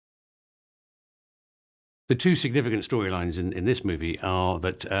The two significant storylines in this movie are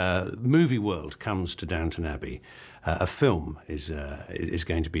that movie world comes to Downton Abbey. A film is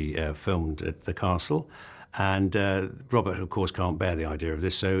going to be filmed at the castle, and Robert, of course, can't bear the idea of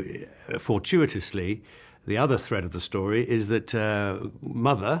this. So, fortuitously, the other thread of the story is that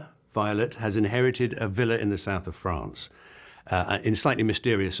Mother, Violet, has inherited a villa in the south of France. In slightly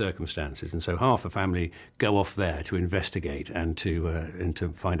mysterious circumstances, and so half the family go off there to investigate and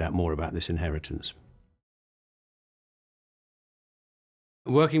to find out more about this inheritance.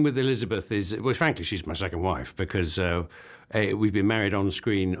 Working with Elizabeth is, well, frankly, she's my second wife, because we've been married on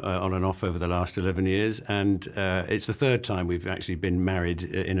screen on and off over the last 11 years, and it's the third time we've actually been married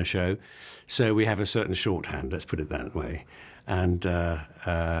in a show, so we have a certain shorthand, let's put it that way, and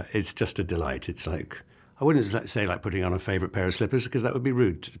it's just a delight. It's like, I wouldn't say like putting on a favourite pair of slippers, because that would be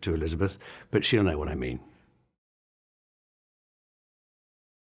rude to Elizabeth, but she'll know what I mean.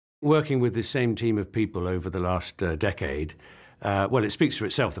 Working with the same team of people over the last decade, well, it speaks for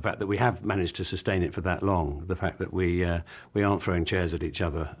itself, the fact that we have managed to sustain it for that long, the fact that we aren't throwing chairs at each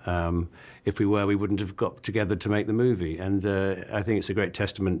other. If we were, we wouldn't have got together to make the movie, and I think it's a great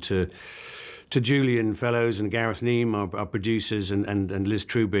testament to Julian Fellows and Gareth Neame, our producers, and Liz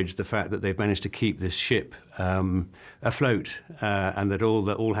Trubridge, the fact that they've managed to keep this ship afloat, and that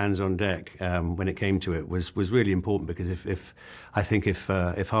all hands on deck when it came to it was really important, because if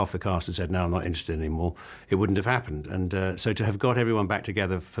half the cast had said, no, I'm not interested anymore, it wouldn't have happened. And so to have got everyone back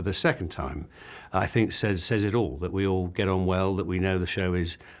together for the second time, I think says it all, that we all get on well, that we know the show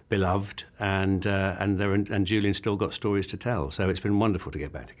is beloved, and Julian's still got stories to tell. So it's been wonderful to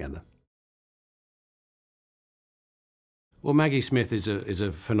get back together. Well, Maggie Smith is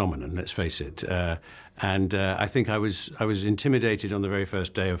a phenomenon, let's face it, and I think I was intimidated on the very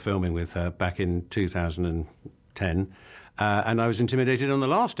first day of filming with her back in 2010, and I was intimidated on the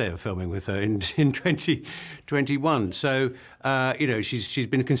last day of filming with her in 2021. So you know, she's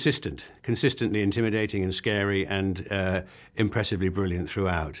been consistently intimidating and scary, and impressively brilliant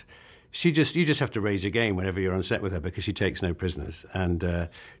throughout. You just have to raise your game whenever you're on set with her, because she takes no prisoners. And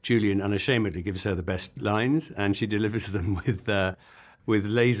Julian unashamedly gives her the best lines, and she delivers them with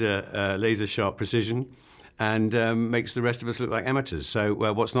laser sharp precision, and makes the rest of us look like amateurs. So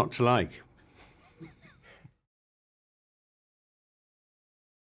what's not to like?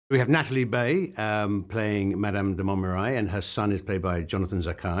 We have Natalie Bay playing Madame de Montmirail, and her son is played by Jonathan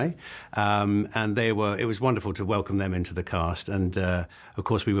Zakai. And it was wonderful to welcome them into the cast. And of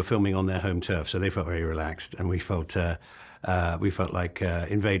course, we were filming on their home turf, so they felt very relaxed, and we felt like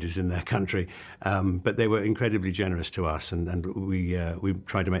invaders in their country. But they were incredibly generous to us, and we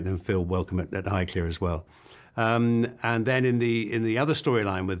tried to make them feel welcome at Highclere as well. And then in the other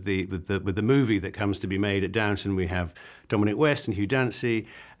storyline with the movie that comes to be made at Downton, we have Dominic West and Hugh Dancy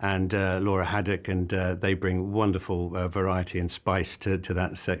and Laura Haddock, and they bring wonderful variety and spice to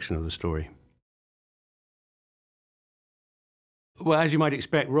that section of the story. Well, as you might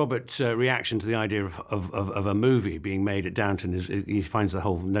expect, Robert's reaction to the idea of a movie being made at Downton is he finds the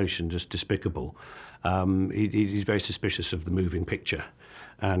whole notion just despicable. He's very suspicious of the moving picture,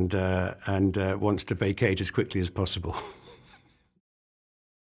 and wants to vacate as quickly as possible.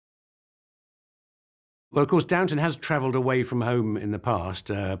 Well, of course, Downton has travelled away from home in the past,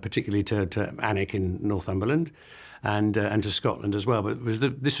 particularly to Alnwick in Northumberland, and to Scotland as well. But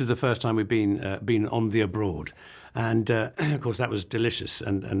this was the first time we've been on the abroad, and of course that was delicious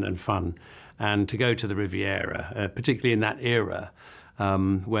and fun. And to go to the Riviera, particularly in that era,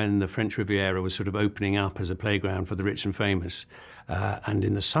 when the French Riviera was sort of opening up as a playground for the rich and famous, and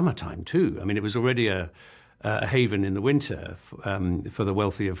in the summertime too. I mean, it was already a haven in the winter for the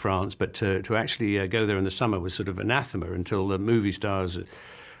wealthy of France, but to actually go there in the summer was sort of anathema until the movie stars,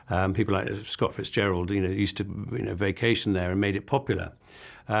 people like Scott Fitzgerald, used to vacation there and made it popular.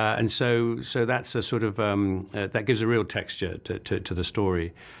 And so that's a sort of that gives a real texture to the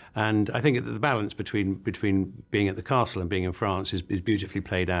story. And I think the balance between being at the castle and being in France is beautifully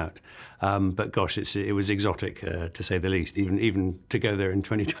played out. But gosh, it was exotic to say the least. Even to go there in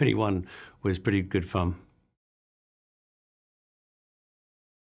 2021 was pretty good fun.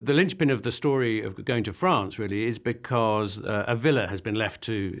 The linchpin of the story of going to France really is because a villa has been left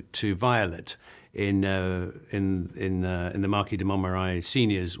to Violet in the Marquis de Montmirail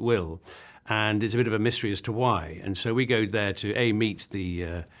Senior's will, and it's a bit of a mystery as to why. And so we go there to meet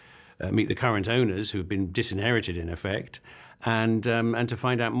the current owners who have been disinherited in effect, and to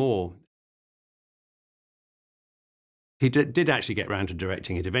find out more. He did actually get round to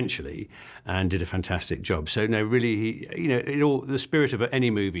directing it eventually, and did a fantastic job. So no, really, the spirit of any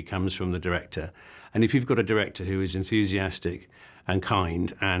movie comes from the director. And if you've got a director who is enthusiastic and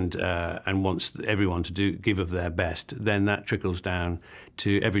kind and wants everyone to give of their best, then that trickles down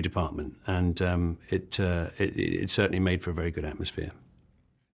to every department, and it certainly made for a very good atmosphere.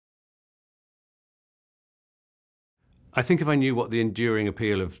 I think if I knew what the enduring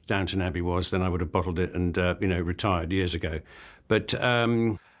appeal of Downton Abbey was, then I would have bottled it and retired years ago. But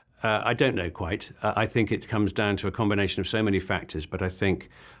I don't know quite. I think it comes down to a combination of so many factors. But I think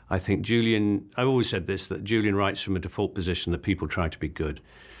Julian. I've always said this, that Julian writes from a default position that people try to be good,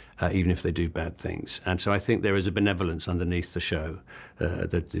 even if they do bad things. And so I think there is a benevolence underneath the show.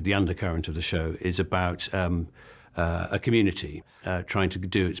 The undercurrent of the show is about a community trying to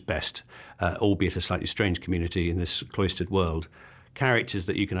do its best, albeit a slightly strange community in this cloistered world. Characters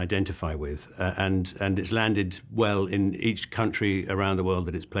that you can identify with, and it's landed well in each country around the world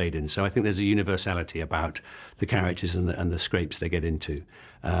that it's played in. So I think there's a universality about the characters and the scrapes they get into.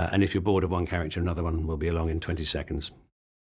 And if you're bored of one character, another one will be along in 20 seconds.